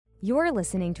You're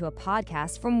listening to a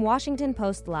podcast from Washington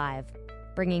Post Live,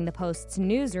 bringing the Post's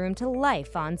newsroom to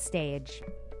life on stage.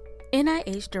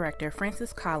 NIH Director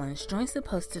Francis Collins joins the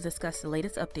Post to discuss the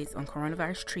latest updates on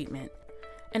coronavirus treatment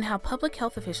and how public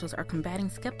health officials are combating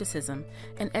skepticism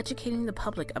and educating the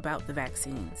public about the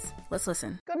vaccines. Let's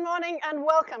listen. Good morning and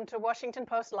welcome to Washington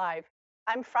Post Live.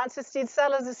 I'm Frances Stead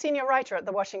Sellers, a senior writer at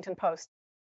the Washington Post.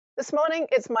 This morning,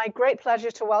 it's my great pleasure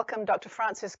to welcome Dr.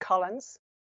 Francis Collins.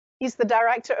 He's the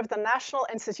director of the National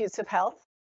Institutes of Health,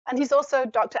 and he's also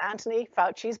Dr. Anthony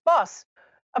Fauci's boss.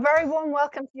 A very warm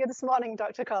welcome to you this morning,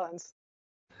 Dr. Collins.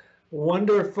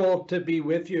 Wonderful to be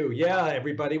with you. Yeah,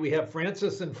 everybody, we have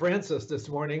Francis and Francis this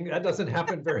morning. That doesn't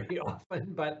happen very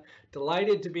often, but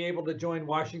delighted to be able to join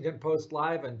Washington Post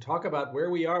Live and talk about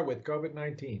where we are with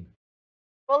COVID-19.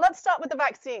 Well, let's start with the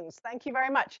vaccines. Thank you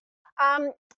very much.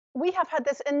 We have had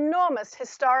this enormous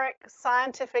historic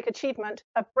scientific achievement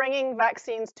of bringing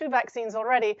two vaccines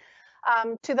already,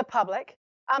 to the public.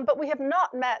 But we have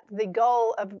not met the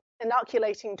goal of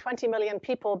inoculating 20 million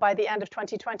people by the end of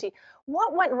 2020.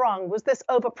 What went wrong? Was this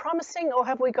overpromising, or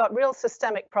have we got real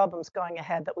systemic problems going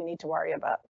ahead that we need to worry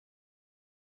about?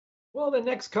 Well, the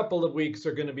next couple of weeks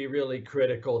are going to be really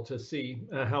critical to see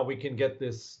how we can get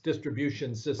this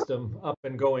distribution system up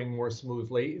and going more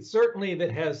smoothly. Certainly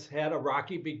that has had a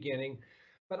rocky beginning,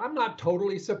 but I'm not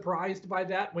totally surprised by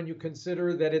that when you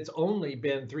consider that it's only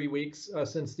been 3 weeks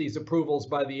since these approvals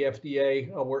by the FDA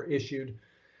were issued.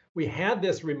 We had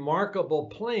this remarkable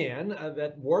plan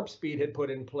that Warp Speed had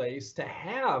put in place to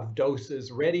have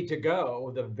doses ready to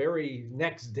go the very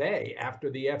next day after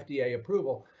the FDA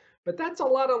approval. But that's a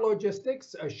lot of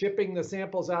logistics, shipping the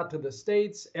samples out to the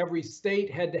states. Every state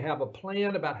had to have a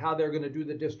plan about how they're going to do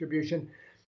the distribution.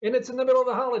 And it's in the middle of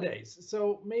the holidays.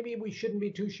 So maybe we shouldn't be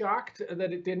too shocked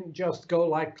that it didn't just go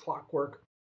like clockwork.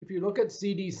 If you look at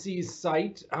CDC's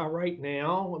site right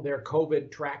now, their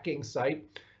COVID tracking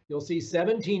site, you'll see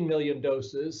 17 million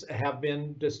doses have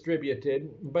been distributed,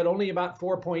 but only about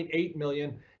 4.8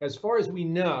 million, as far as we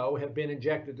know, have been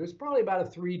injected. There's probably about a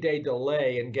 3-day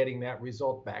delay in getting that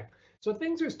result back. So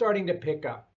things are starting to pick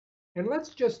up. And let's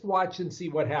just watch and see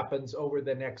what happens over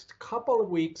the next couple of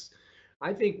weeks.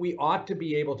 I think we ought to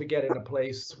be able to get in a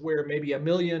place where maybe 1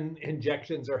 million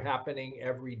injections are happening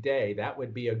every day. That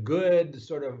would be a good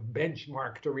sort of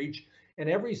benchmark to reach. And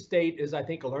every state is, I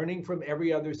think, learning from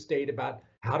every other state about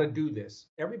how to do this.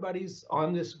 Everybody's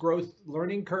on this growth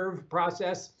learning curve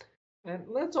process. And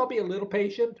let's all be a little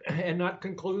patient and not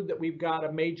conclude that we've got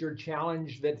a major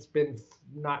challenge that's been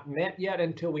not met yet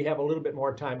until we have a little bit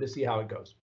more time to see how it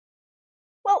goes.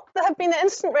 Well, there have been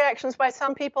instant reactions by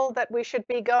some people that we should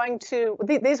be going to,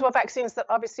 these were vaccines that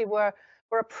obviously were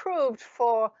approved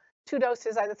for 2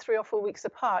 doses, either 3 or 4 weeks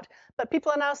apart. But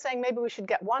people are now saying maybe we should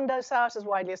get 1 dose out as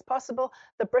widely as possible.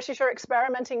 The British are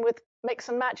experimenting with mix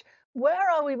and match. Where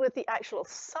are we with the actual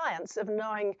science of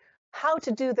knowing how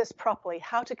to do this properly,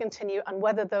 how to continue, and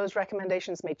whether those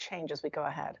recommendations may change as we go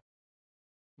ahead?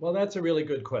 Well, that's a really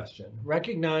good question.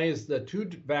 Recognize the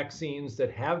 2 vaccines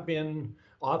that have been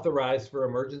authorized for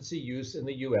emergency use in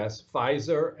the US,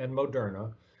 Pfizer and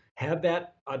Moderna, had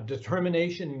that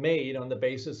determination made on the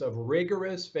basis of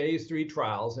rigorous phase 3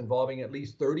 trials involving at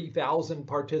least 30,000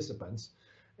 participants.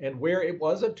 And where it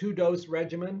was a 2-dose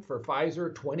regimen for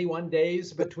Pfizer, 21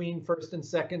 days between first and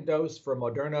second dose, for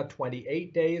Moderna,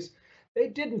 28 days. They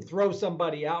didn't throw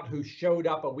somebody out who showed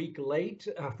up a week late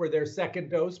for their second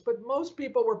dose, but most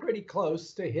people were pretty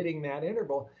close to hitting that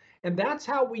interval. And that's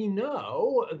how we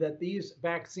know that these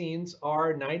vaccines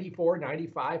are 94,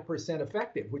 95%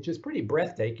 effective, which is pretty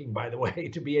breathtaking, by the way,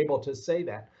 to be able to say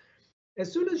that.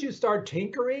 As soon as you start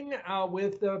tinkering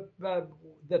with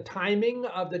the timing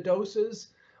of the doses,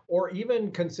 or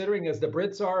even considering, as the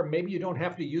Brits are, maybe you don't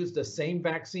have to use the same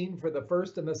vaccine for the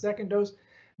first and the second dose,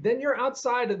 then you're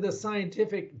outside of the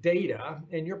scientific data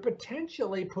and you're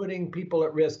potentially putting people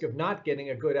at risk of not getting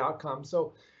a good outcome.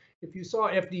 So if you saw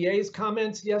FDA's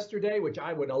comments yesterday, which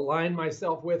I would align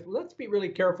myself with, let's be really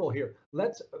careful here.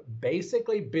 Let's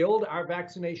basically build our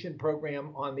vaccination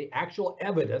program on the actual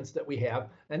evidence that we have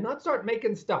and not start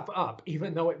making stuff up,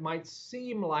 even though it might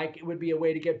seem like it would be a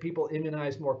way to get people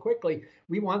immunized more quickly.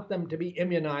 We want them to be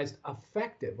immunized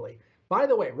effectively. By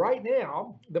the way, right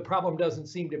now, the problem doesn't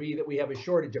seem to be that we have a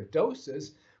shortage of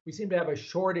doses. We seem to have a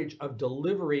shortage of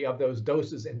delivery of those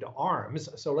doses into arms.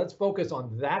 So let's focus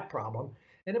on that problem.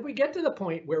 And if we get to the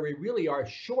point where we really are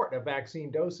short of vaccine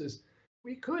doses,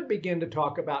 we could begin to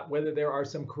talk about whether there are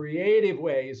some creative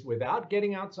ways, without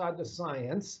getting outside the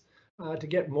science, to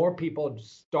get more people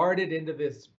started into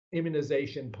this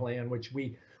immunization plan, which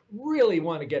we really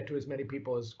want to get to as many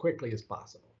people as quickly as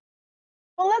possible.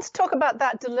 Well, let's talk about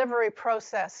that delivery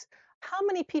process. How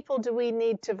many people do we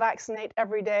need to vaccinate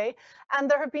every day? And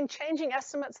there have been changing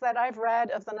estimates that I've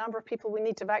read of the number of people we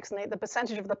need to vaccinate, the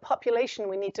percentage of the population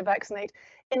we need to vaccinate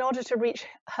in order to reach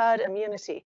herd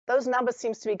immunity. Those numbers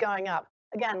seems to be going up.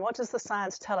 Again, what does the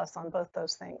science tell us on both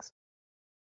those things?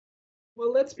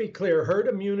 Well, let's be clear. Herd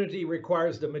immunity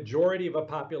requires the majority of a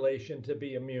population to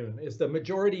be immune. Is the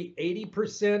majority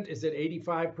 80%? Is it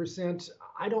 85%?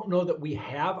 I don't know that we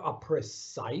have a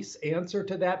precise answer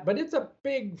to that, but it's a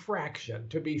big fraction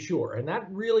to be sure. And that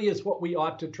really is what we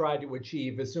ought to try to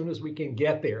achieve as soon as we can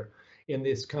get there in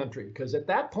this country. Because at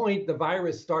that point, the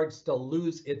virus starts to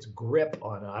lose its grip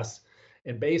on us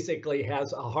and basically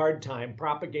has a hard time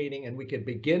propagating, and we could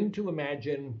begin to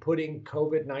imagine putting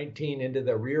COVID-19 into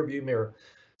the rearview mirror.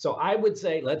 So I would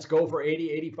say let's go for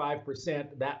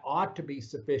 80–85%. That ought to be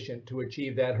sufficient to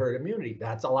achieve that herd immunity.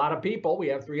 That's a lot of people. We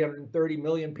have 330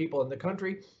 million people in the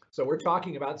country. So we're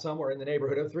talking about somewhere in the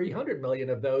neighborhood of 300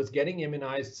 million of those getting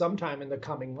immunized sometime in the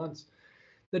coming months.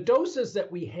 The doses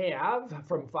that we have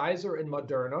from Pfizer and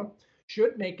Moderna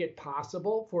should make it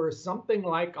possible for something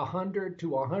like 100 to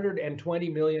 120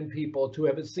 million people to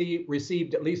have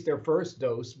received at least their first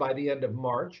dose by the end of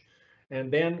March.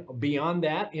 And then beyond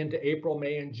that into April,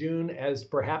 May, and June, as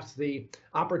perhaps the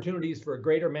opportunities for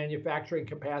greater manufacturing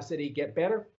capacity get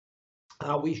better,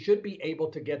 we should be able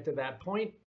to get to that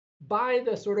point by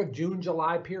the sort of June,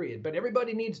 July period. But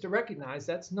everybody needs to recognize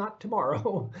that's not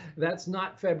tomorrow. That's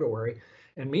not February.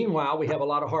 And meanwhile, we have a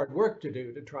lot of hard work to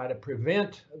do to try to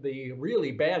prevent the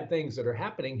really bad things that are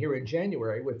happening here in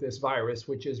January with this virus,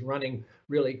 which is running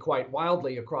really quite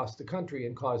wildly across the country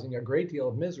and causing a great deal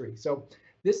of misery. So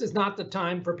this is not the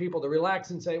time for people to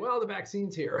relax and say, well, the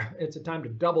vaccine's here. It's a time to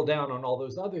double down on all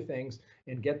those other things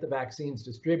and get the vaccines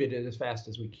distributed as fast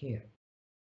as we can.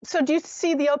 So do you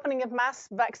see the opening of mass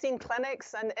vaccine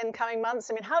clinics in coming months?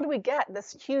 I mean, how do we get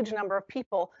this huge number of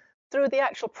people through the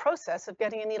actual process of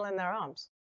getting a needle in their arms?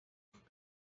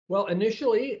 Well,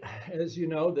 initially, as you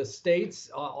know, the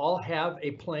states all have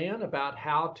a plan about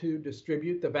how to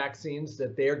distribute the vaccines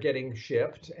that they're getting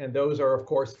shipped. And those are, of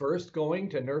course, first going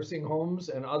to nursing homes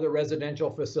and other residential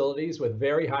facilities with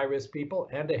very high-risk people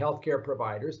and to healthcare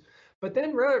providers. But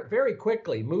then very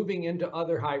quickly moving into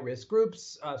other high-risk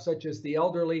groups, such as the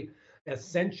elderly,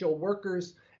 essential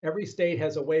workers. Every state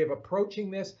has a way of approaching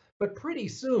this. But pretty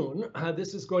soon,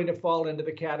 this is going to fall into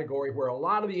the category where a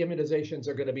lot of the immunizations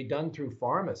are going to be done through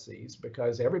pharmacies,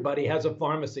 because everybody has a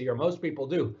pharmacy, or most people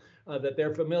do, that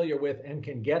they're familiar with and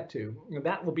can get to. And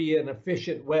that will be an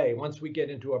efficient way, once we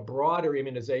get into a broader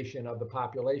immunization of the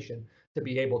population, to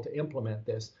be able to implement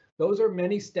this. Those are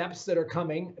many steps that are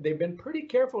coming. They've been pretty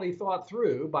carefully thought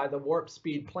through by the Warp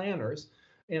Speed planners.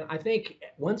 And I think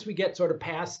once we get sort of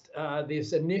past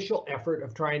this initial effort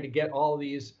of trying to get all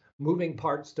these moving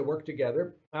parts to work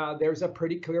together, there's a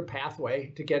pretty clear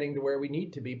pathway to getting to where we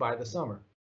need to be by the summer.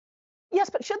 Yes,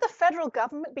 but should the federal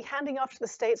government be handing off to the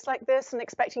states like this and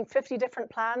expecting 50 different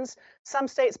plans? Some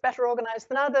states better organized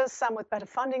than others, some with better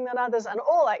funding than others, and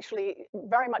all actually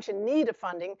very much in need of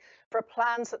funding for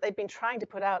plans that they've been trying to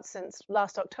put out since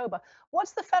last October.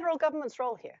 What's the federal government's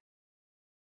role here?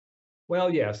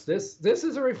 Well, yes, this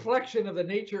is a reflection of the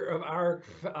nature of our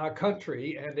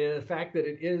country and the fact that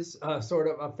it is sort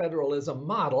of a federalism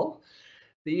model.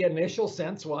 The initial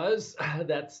sense was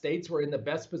that states were in the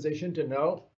best position to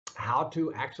know how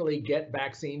to actually get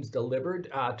vaccines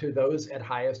delivered to those at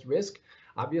highest risk.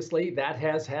 Obviously, that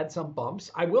has had some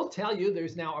bumps. I will tell you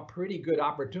there's now a pretty good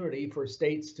opportunity for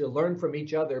states to learn from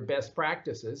each other best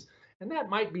practices, and that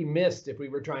might be missed if we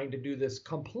were trying to do this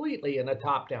completely in a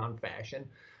top-down fashion.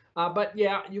 But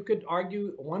yeah, you could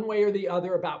argue one way or the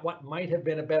other about what might have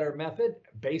been a better method.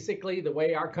 Basically, the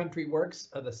way our country works,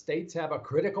 the states have a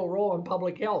critical role in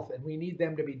public health, and we need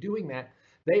them to be doing that.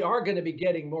 They are going to be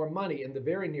getting more money in the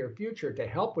very near future to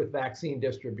help with vaccine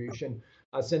distribution,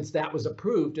 since that was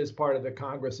approved as part of the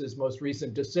Congress's most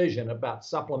recent decision about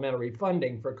supplementary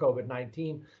funding for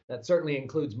COVID-19. That certainly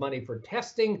includes money for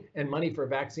testing and money for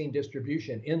vaccine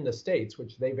distribution in the states,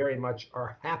 which they very much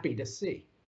are happy to see.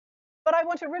 But I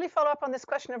want to really follow up on this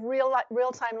question of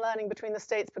real-time learning between the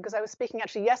states, because I was speaking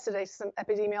actually yesterday to some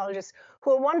epidemiologists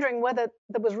who are wondering whether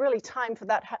there was really time for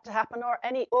that to happen or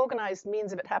any organized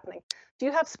means of it happening. Do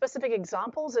you have specific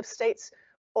examples of states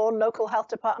or local health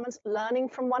departments learning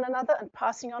from one another and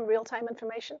passing on real-time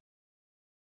information?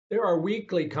 There are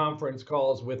weekly conference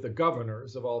calls with the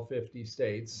governors of all 50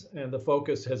 states, and the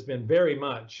focus has been very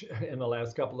much in the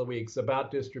last couple of weeks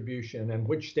about distribution and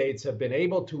which states have been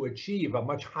able to achieve a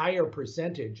much higher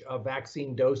percentage of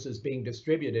vaccine doses being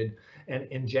distributed and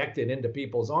injected into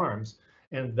people's arms.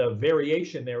 And the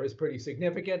variation there is pretty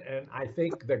significant. And I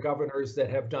think the governors that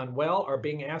have done well are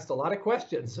being asked a lot of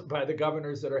questions by the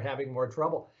governors that are having more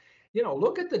trouble.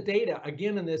 Look at the data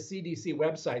again in this CDC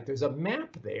website. There's a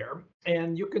map there,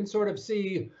 and you can sort of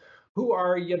see who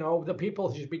are, the people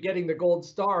who should be getting the gold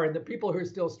star and the people who are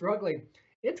still struggling.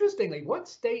 Interestingly, what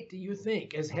state do you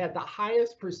think has had the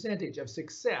highest percentage of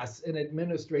success in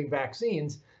administering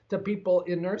vaccines to people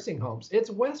in nursing homes?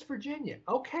 It's West Virginia.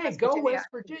 Okay, go West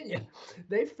Virginia.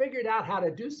 They figured out how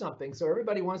to do something, so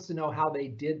everybody wants to know how they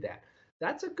did that.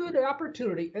 That's a good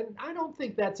opportunity, and I don't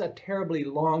think that's a terribly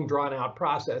long, drawn-out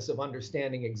process of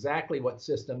understanding exactly what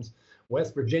systems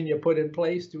West Virginia put in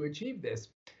place to achieve this.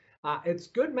 It's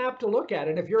a good map to look at,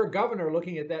 and if you're a governor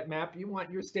looking at that map, you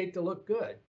want your state to look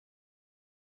good.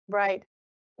 Right.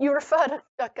 You referred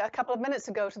a couple of minutes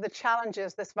ago to the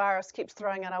challenges this virus keeps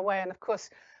throwing in our way, and of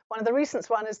course, one of the recent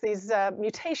ones is these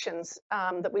mutations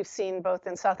that we've seen both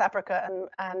in South Africa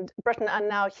and Britain, and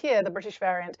now here, the British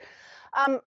variant.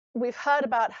 We've heard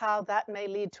about how that may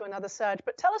lead to another surge,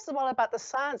 but tell us more about the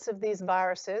science of these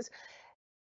viruses.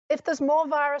 If there's more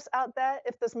virus out there,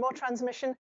 if there's more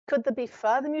transmission, could there be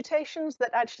further mutations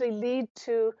that actually lead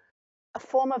to a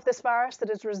form of this virus that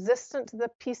is resistant to the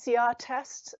PCR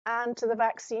tests and to the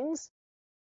vaccines?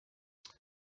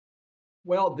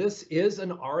 Well, this is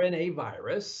an RNA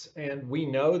virus, and we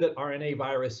know that RNA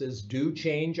viruses do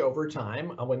change over time.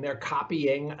 When they're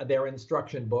copying their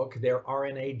instruction book, their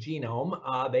RNA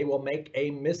genome, they will make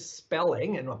a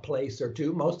misspelling in a place or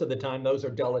two. Most of the time, those are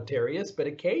deleterious, but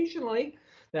occasionally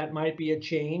that might be a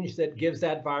change that gives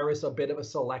that virus a bit of a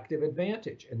selective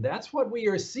advantage. And that's what we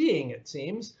are seeing, it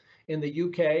seems, in the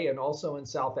UK and also in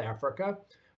South Africa,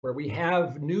 where we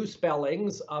have new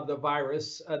spellings of the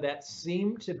virus that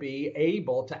seem to be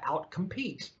able to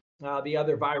outcompete the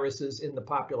other viruses in the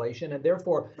population and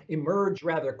therefore emerge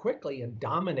rather quickly and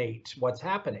dominate what's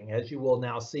happening, as you will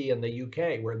now see in the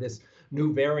UK, where this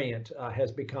new variant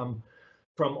has become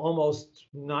from almost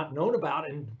not known about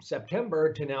in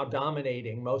September to now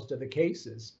dominating most of the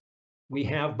cases. We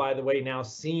have, by the way, now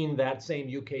seen that same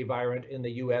UK variant in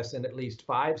the US in at least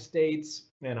 5 states,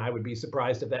 and I would be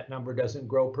surprised if that number doesn't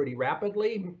grow pretty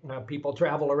rapidly. People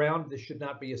travel around, this should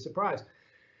not be a surprise.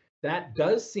 That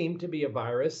does seem to be a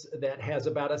virus that has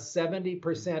about a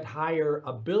 70% higher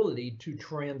ability to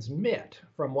transmit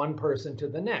from one person to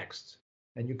the next.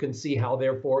 And you can see how,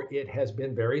 therefore, it has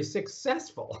been very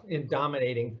successful in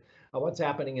dominating what's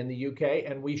happening in the UK,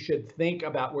 and we should think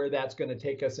about where that's going to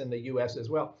take us in the US as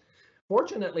well.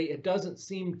 Fortunately, it doesn't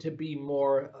seem to be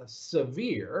more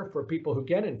severe for people who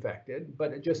get infected,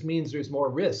 but it just means there's more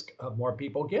risk of more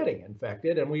people getting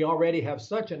infected. And we already have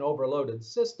such an overloaded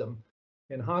system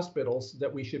in hospitals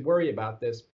that we should worry about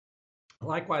this.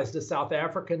 Likewise, the South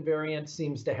African variant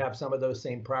seems to have some of those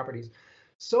same properties.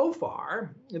 So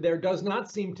far, there does not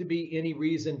seem to be any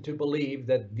reason to believe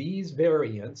that these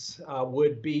variants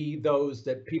would be those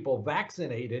that people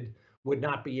vaccinated would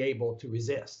not be able to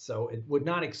resist. So it would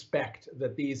not expect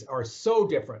that these are so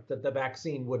different that the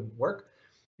vaccine wouldn't work.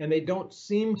 And they don't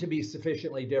seem to be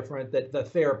sufficiently different that the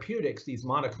therapeutics, these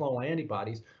monoclonal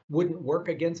antibodies, wouldn't work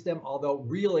against them, although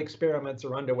real experiments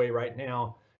are underway right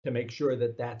now to make sure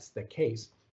that that's the case.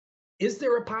 Is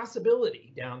there a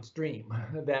possibility downstream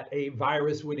that a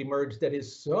virus would emerge that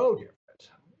is so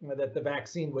different that the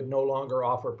vaccine would no longer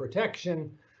offer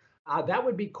protection? That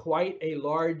would be quite a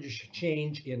large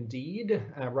change indeed.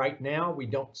 Right now, we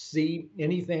don't see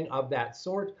anything of that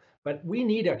sort, but we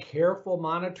need a careful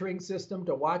monitoring system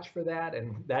to watch for that.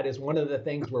 And that is one of the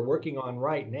things we're working on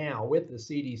right now with the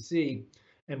CDC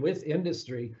and with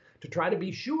industry to try to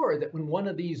be sure that when one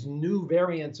of these new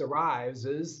variants arrives,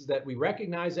 is that we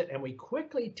recognize it and we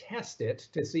quickly test it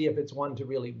to see if it's one to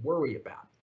really worry about.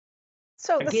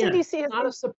 So again, the CDC has not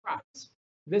a surprise.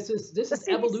 This is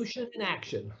evolution in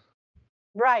action.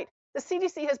 Right. The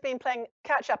CDC has been playing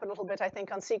catch up a little bit, I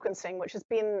think, on sequencing, which has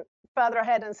been further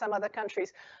ahead in some other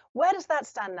countries. Where does that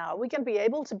stand now? Are we going to be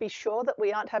able to be sure that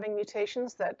we aren't having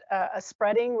mutations that are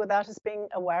spreading without us being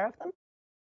aware of them?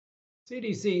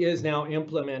 CDC is now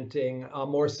implementing a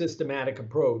more systematic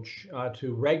approach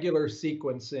to regular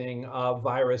sequencing of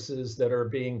viruses that are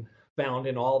being found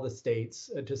in all the states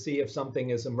to see if something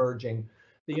is emerging.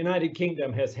 The United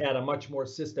Kingdom has had a much more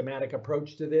systematic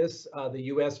approach to this. The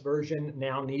US version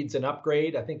now needs an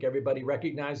upgrade. I think everybody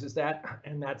recognizes that,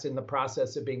 and that's in the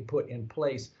process of being put in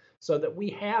place so that we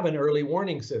have an early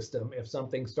warning system if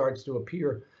something starts to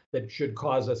appear that should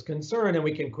cause us concern, and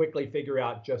we can quickly figure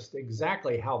out just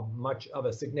exactly how much of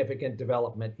a significant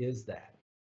development is that.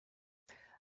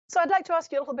 So I'd like to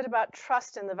ask you a little bit about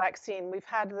trust in the vaccine. We've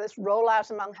had this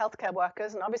rollout among healthcare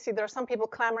workers, and obviously there are some people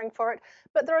clamoring for it,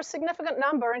 but there are a significant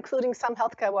number, including some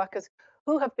healthcare workers,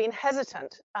 who have been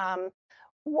hesitant.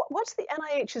 What's the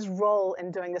NIH's role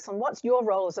in doing this, and what's your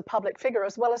role as a public figure,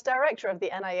 as well as director of the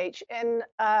NIH, in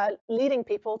leading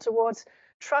people towards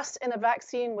trust in a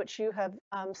vaccine which you have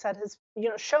said has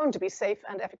shown to be safe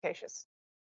and efficacious?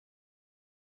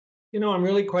 I'm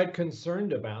really quite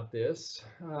concerned about this.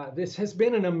 This has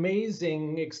been an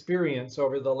amazing experience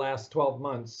over the last 12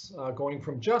 months, going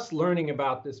from just learning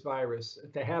about this virus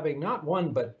to having not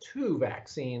one, but two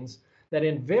vaccines that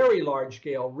in very large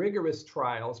scale, rigorous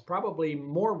trials, probably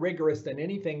more rigorous than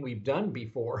anything we've done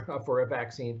before for a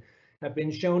vaccine, have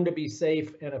been shown to be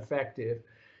safe and effective.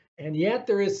 And yet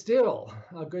there is still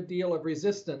a good deal of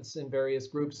resistance in various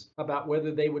groups about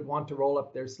whether they would want to roll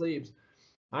up their sleeves.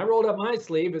 I rolled up my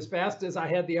sleeve as fast as I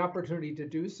had the opportunity to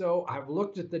do so. I've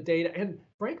looked at the data, and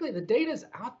frankly, the data is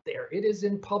out there. It is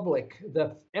in public.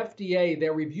 The FDA,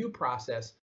 their review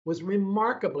process, was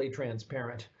remarkably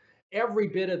transparent. Every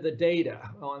bit of the data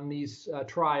on these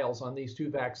trials on these two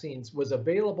vaccines was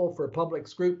available for public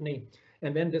scrutiny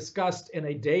and then discussed in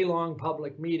a day-long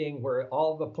public meeting where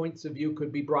all the points of view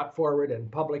could be brought forward and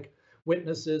public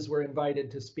witnesses were invited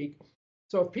to speak.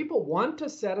 So if people want to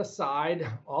set aside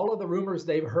all of the rumors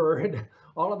they've heard,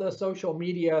 all of the social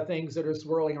media things that are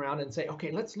swirling around and say,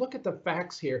 okay, let's look at the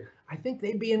facts here, I think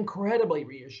they'd be incredibly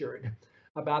reassured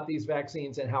about these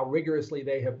vaccines and how rigorously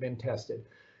they have been tested.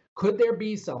 Could there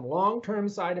be some long-term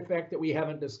side effect that we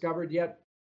haven't discovered yet?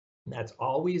 That's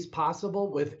always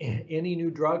possible with any new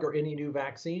drug or any new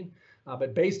vaccine.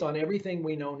 But based on everything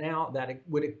we know now, that it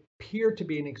would appear to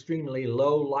be an extremely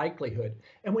low likelihood.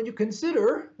 And when you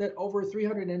consider that over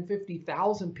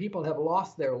 350,000 people have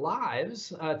lost their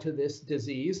lives to this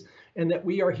disease, and that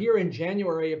we are here in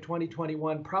January of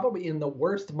 2021, probably in the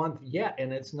worst month yet,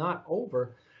 and it's not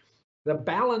over, the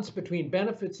balance between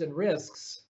benefits and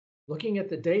risks, looking at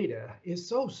the data, is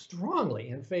so strongly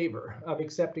in favor of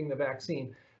accepting the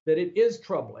vaccine that it is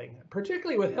troubling,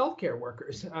 particularly with healthcare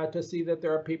workers, to see that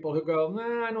there are people who go,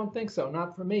 nah, I don't think so,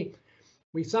 not for me.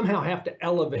 We somehow have to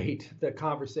elevate the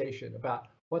conversation about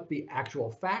what the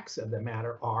actual facts of the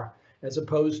matter are, as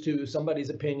opposed to somebody's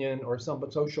opinion or some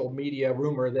social media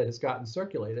rumor that has gotten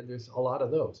circulated. There's a lot of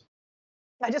those.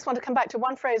 I just want to come back to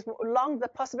one phrase, the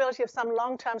possibility of some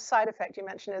long-term side effect you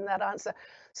mentioned in that answer.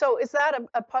 So is that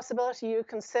a possibility you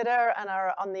consider and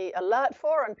are on the alert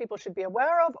for and people should be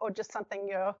aware of, or just something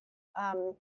you're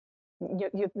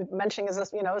mentioning as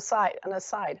an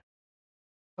aside?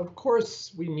 Of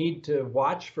course, we need to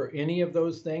watch for any of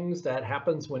those things. That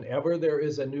happens whenever there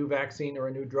is a new vaccine or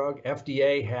a new drug.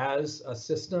 FDA has a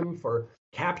system for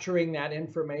capturing that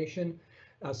information.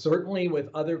 Certainly with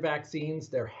other vaccines,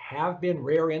 there have been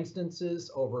rare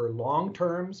instances over long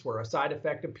terms where a side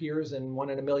effect appears in 1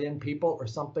 in a million people or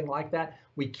something like that.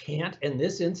 We can't, in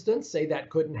this instance, say that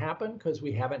couldn't happen because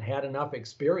we haven't had enough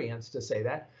experience to say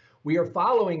that. We are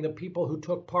following the people who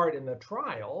took part in the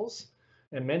trials,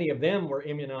 and many of them were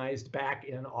immunized back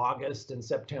in August and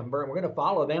September, and we're going to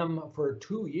follow them for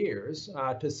 2 years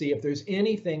to see if there's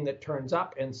anything that turns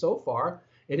up, and so far,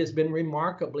 it has been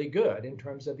remarkably good in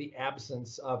terms of the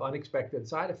absence of unexpected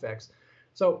side effects.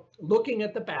 So looking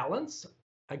at the balance,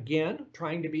 again,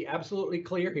 trying to be absolutely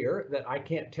clear here that I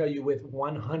can't tell you with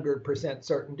 100%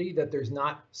 certainty that there's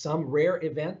not some rare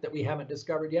event that we haven't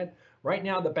discovered yet. Right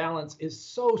now, the balance is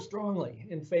so strongly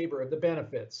in favor of the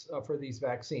benefits for these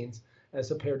vaccines as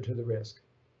compared to the risk.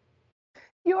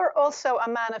 You're also a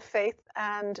man of faith,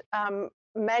 and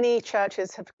many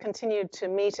churches have continued to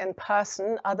meet in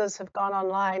person. Others have gone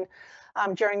online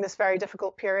during this very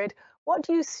difficult period. What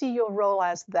do you see your role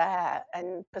as there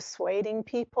in persuading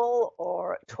people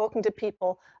or talking to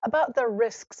people about the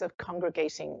risks of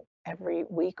congregating every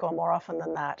week or more often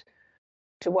than that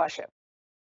to worship?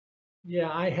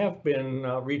 Yeah, I have been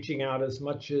reaching out as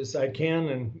much as I can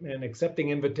and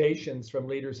accepting invitations from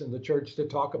leaders in the church to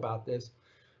talk about this.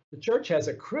 The church has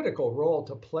a critical role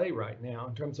to play right now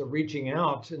in terms of reaching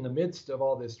out in the midst of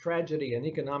all this tragedy and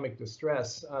economic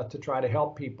distress to try to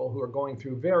help people who are going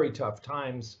through very tough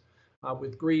times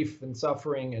with grief and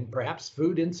suffering and perhaps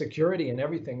food insecurity and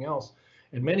everything else.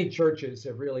 And many churches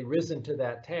have really risen to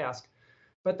that task.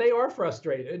 But they are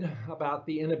frustrated about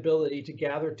the inability to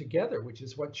gather together, which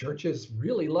is what churches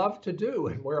really love to do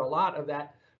and where a lot of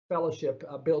that fellowship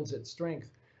builds its strength.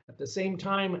 At the same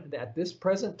time, at this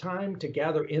present time, to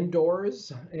gather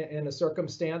indoors in a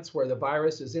circumstance where the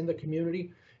virus is in the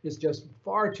community is just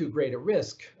far too great a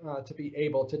risk to be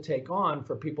able to take on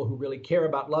for people who really care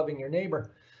about loving your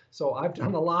neighbor. So I've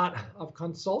done a lot of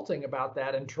consulting about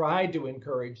that and tried to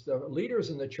encourage the leaders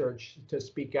in the church to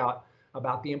speak out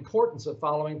about the importance of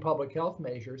following public health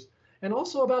measures and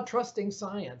also about trusting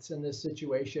science in this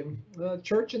situation. The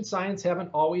church and science haven't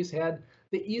always had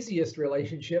the easiest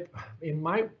relationship. In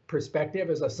my perspective,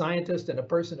 as a scientist and a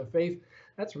person of faith,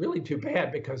 that's really too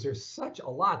bad because there's such a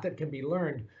lot that can be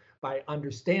learned by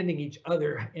understanding each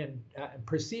other and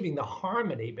perceiving the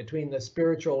harmony between the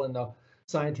spiritual and the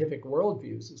scientific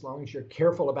worldviews, as long as you're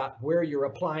careful about where you're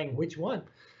applying which one.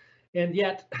 And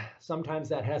yet, sometimes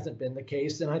that hasn't been the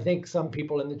case. And I think some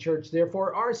people in the church,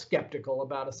 therefore, are skeptical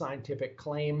about a scientific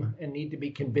claim and need to be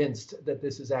convinced that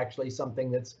this is actually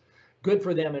something that's good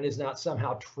for them and is not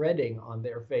somehow treading on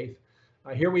their faith.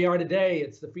 Here we are today.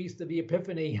 It's the Feast of the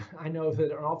Epiphany. I know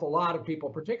that an awful lot of people,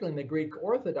 particularly in the Greek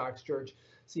Orthodox Church,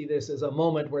 see this as a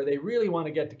moment where they really want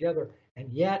to get together.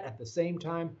 And yet, at the same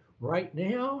time, right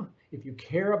now, if you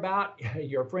care about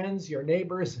your friends, your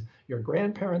neighbors, your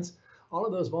grandparents, all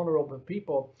of those vulnerable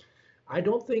people, I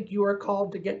don't think you are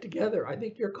called to get together. I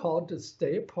think you're called to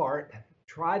stay apart,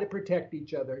 try to protect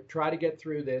each other, try to get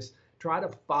through this, try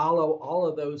to follow all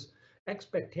of those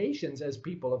expectations as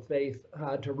people of faith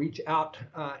to reach out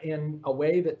in a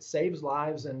way that saves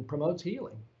lives and promotes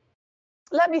healing.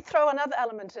 Let me throw another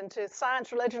element into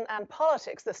science, religion, and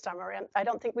politics this time around. I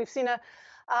don't think we've seen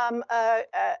an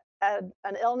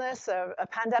illness, a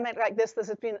pandemic like this that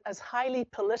has been as highly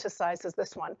politicized as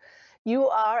this one. You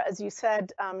are, as you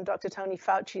said, Dr. Tony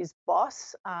Fauci's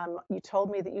boss. You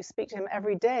told me that you speak to him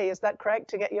every day. Is that correct,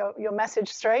 to get your message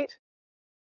straight?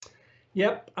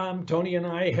 Yep, Tony and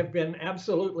I have been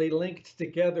absolutely linked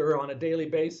together on a daily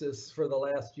basis for the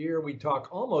last year. We talk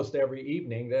almost every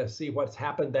evening to see what's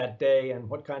happened that day and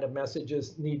what kind of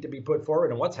messages need to be put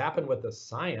forward and what's happened with the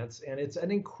science. And it's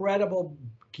an incredible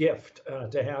gift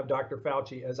to have Dr.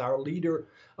 Fauci as our leader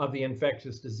of the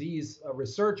infectious disease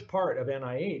research part of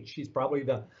NIH. He's probably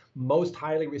the most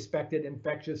highly respected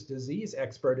infectious disease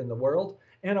expert in the world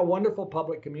and a wonderful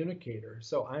public communicator.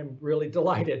 So I'm really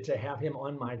delighted to have him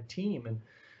on my team. And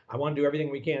I want to do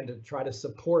everything we can to try to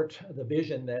support the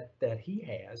vision that he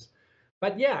has.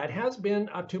 But yeah, it has been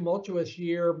a tumultuous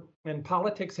year and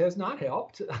politics has not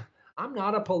helped. I'm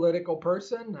not a political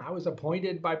person. I was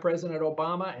appointed by President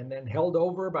Obama and then held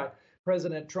over by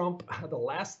President Trump. The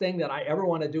last thing that I ever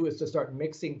want to do is to start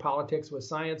mixing politics with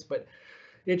science, but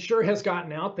it sure has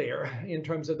gotten out there in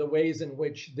terms of the ways in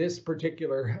which this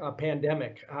particular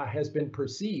pandemic has been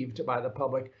perceived by the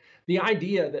public. The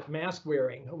idea that mask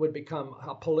wearing would become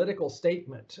a political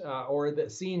statement or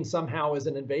that seen somehow as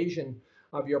an invasion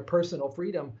of your personal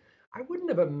freedom, I wouldn't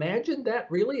have imagined that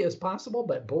really as possible,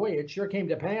 but boy, it sure came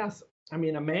to pass. I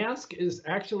mean, a mask is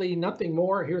actually nothing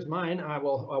more. Here's mine. I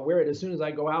will wear it as soon as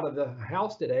I go out of the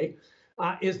house today.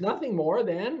 Is nothing more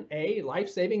than a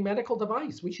life-saving medical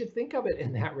device. We should think of it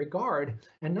in that regard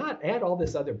and not add all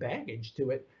this other baggage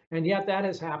to it. And yet that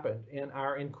has happened in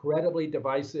our incredibly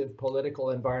divisive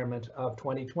political environment of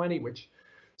 2020, which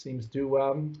seems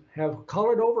to have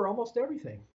colored over almost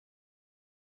everything.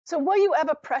 So were you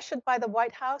ever pressured by the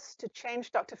White House to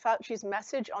change Dr. Fauci's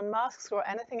message on masks or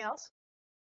anything else?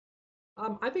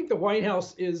 I think the White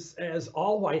House is, as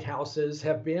all White Houses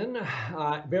have been,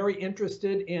 very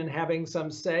interested in having some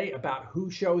say about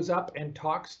who shows up and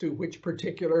talks to which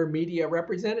particular media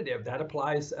representative. That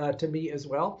applies to me as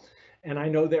well. And I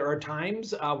know there are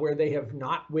times where they have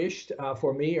not wished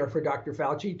for me or for Dr.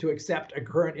 Fauci to accept a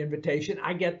current invitation.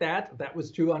 I get that. That was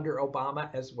true under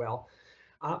Obama as well.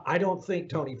 I don't think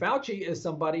Tony Fauci is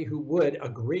somebody who would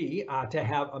agree to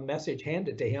have a message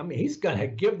handed to him. He's going to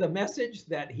give the message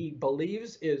that he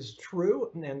believes is true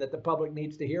and that the public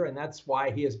needs to hear. And that's why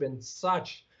he has been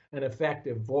such an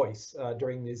effective voice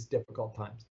during these difficult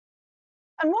times.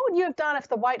 And what would you have done if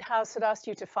the White House had asked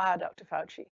you to fire Dr.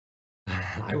 Fauci?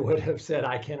 I would have said,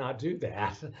 I cannot do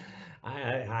that.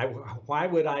 Why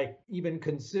would I even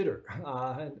consider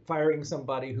firing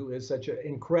somebody who is such an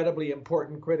incredibly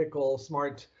important, critical,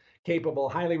 smart, capable,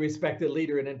 highly respected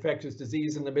leader in infectious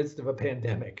disease in the midst of a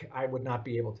pandemic? I would not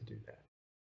be able to do that.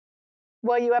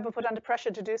 Were you ever put under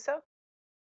pressure to do so?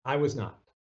 I was not.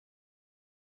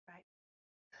 Right.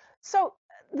 So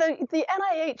the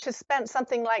NIH has spent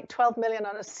something like $12 million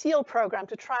on a SEAL program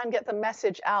to try and get the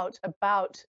message out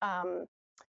about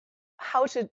how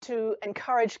to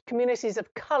encourage communities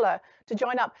of color to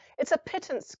join up. It's a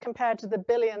pittance compared to the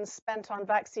billions spent on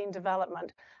vaccine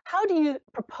development. How do you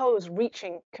propose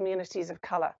reaching communities of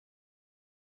color?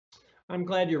 I'm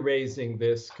glad you're raising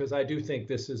this because I do think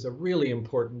this is a really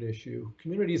important issue.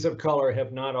 Communities of color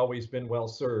have not always been well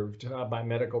served by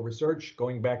medical research,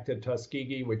 going back to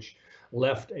Tuskegee, which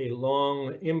left a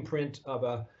long imprint of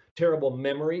a terrible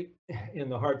memory in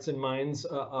the hearts and minds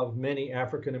of many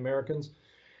African Americans.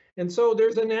 And so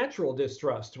there's a natural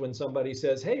distrust when somebody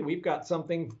says, hey, we've got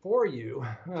something for you,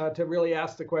 to really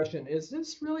ask the question, is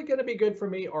this really going to be good for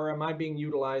me, or am I being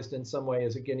utilized in some way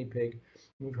as a guinea pig?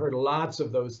 We've heard lots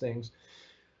of those things.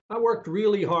 I worked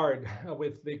really hard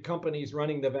with the companies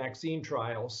running the vaccine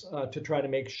trials to try to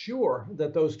make sure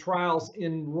that those trials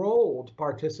enrolled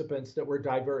participants that were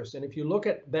diverse. And if you look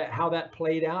at that, how that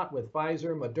played out with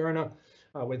Pfizer, Moderna,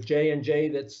 with J&J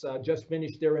that's just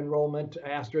finished their enrollment,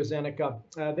 AstraZeneca,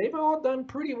 they've all done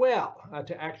pretty well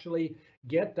to actually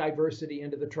get diversity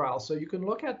into the trial. So you can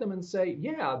look at them and say,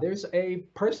 yeah, there's a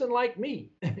person like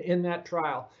me in that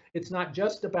trial. It's not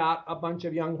just about a bunch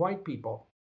of young white people.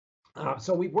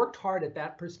 So we worked hard at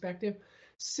that perspective.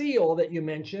 SEAL that you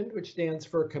mentioned, which stands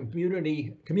for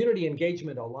Community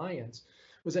Engagement Alliance,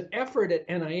 was an effort at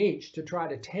NIH to try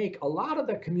to take a lot of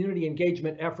the community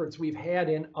engagement efforts we've had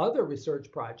in other research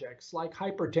projects like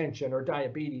hypertension or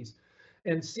diabetes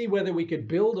and see whether we could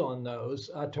build on those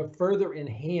to further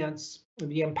enhance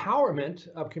the empowerment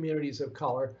of communities of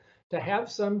color to have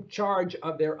some charge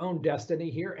of their own destiny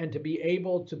here and to be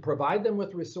able to provide them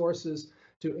with resources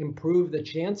to improve the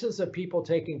chances of people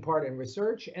taking part in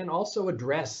research and also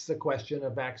address the question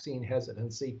of vaccine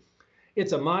hesitancy.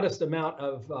 It's a modest amount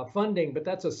of funding, but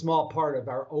that's a small part of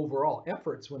our overall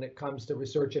efforts when it comes to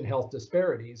research and health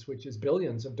disparities, which is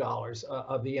billions of dollars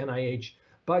of the NIH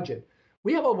budget.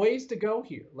 We have a ways to go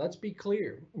here. Let's be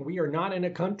clear. We are not in a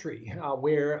country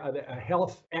where the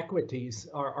health equities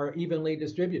are evenly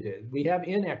distributed. We have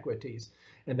inequities,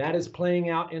 and that is playing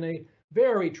out in a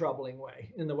very troubling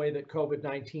way in the way that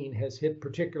COVID-19 has hit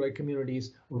particular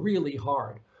communities really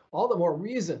hard. All the more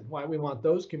reason why we want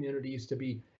those communities to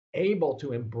be able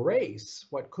to embrace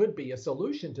what could be a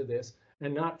solution to this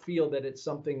and not feel that it's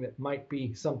something that might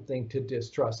be something to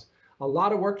distrust. A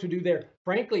lot of work to do there.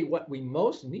 Frankly, what we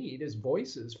most need is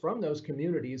voices from those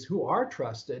communities who are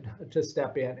trusted to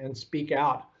step in and speak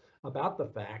out about the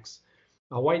facts.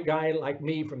 A white guy like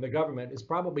me from the government is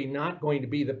probably not going to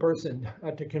be the person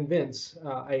to convince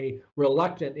a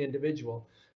reluctant individual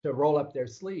to roll up their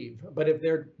sleeve. But if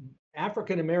their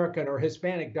African American or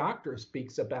Hispanic doctor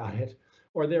speaks about it,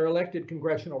 or their elected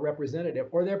congressional representative,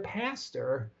 or their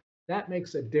pastor, that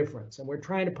makes a difference. And we're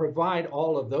trying to provide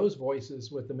all of those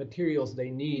voices with the materials they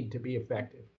need to be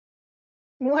effective.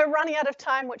 We're running out of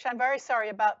time, which I'm very sorry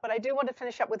about, but I do want to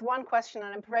finish up with one question,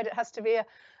 and I'm afraid it has to be a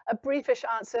briefish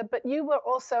answer. But you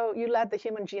led the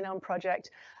Human Genome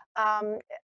Project.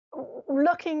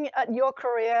 Looking at your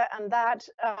career and that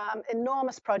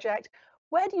enormous project,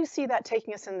 where do you see that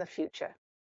taking us in the future?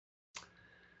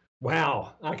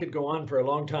 Wow, I could go on for a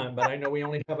long time, but I know we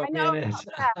only have a minute.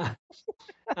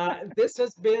 This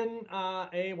has been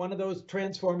one of those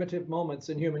transformative moments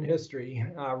in human history.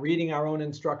 Reading our own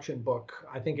instruction book,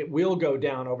 I think it will go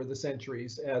down over the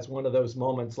centuries as one of those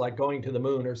moments like going to the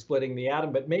moon or splitting the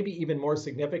atom, but maybe even more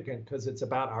significant because it's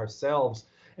about ourselves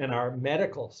and our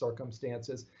medical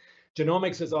circumstances.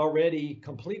 Genomics has already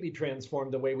completely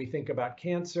transformed the way we think about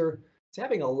cancer. It's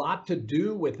having a lot to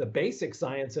do with the basic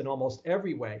science in almost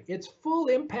every way. Its full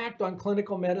impact on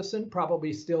clinical medicine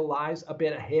probably still lies a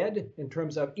bit ahead in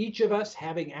terms of each of us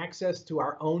having access to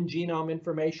our own genome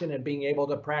information and being able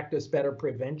to practice better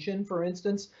prevention, for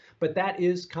instance, but that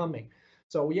is coming.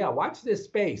 So yeah, watch this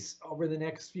space over the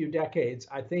next few decades.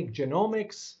 I think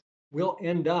genomics will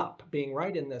end up being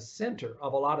right in the center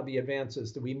of a lot of the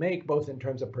advances that we make, both in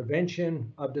terms of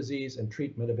prevention of disease and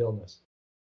treatment of illness.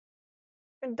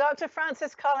 Dr.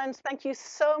 Francis Collins, thank you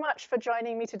so much for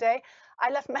joining me today.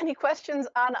 I left many questions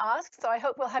unasked, so I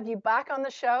hope we'll have you back on the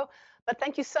show. But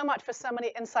thank you so much for so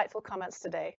many insightful comments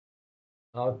today.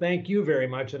 Oh, thank you very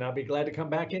much, and I'll be glad to come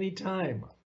back anytime.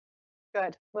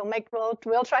 Good.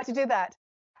 We'll try to do that.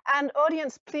 And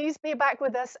audience, please be back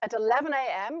with us at 11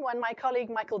 a.m. when my colleague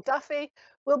Michael Duffy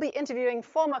will be interviewing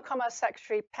former Commerce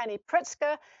Secretary Penny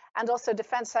Pritzker and also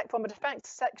former Defense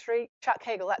Secretary Chuck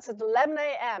Hagel. That's at 11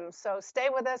 a.m. So stay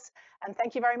with us, and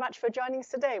thank you very much for joining us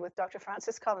today with Dr.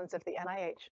 Francis Collins of the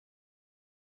NIH.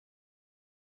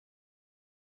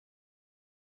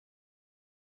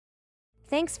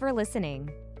 Thanks for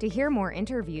listening. To hear more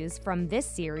interviews from this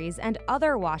series and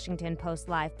other Washington Post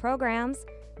Live programs,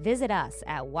 visit us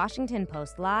at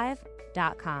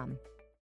WashingtonPostLive.com.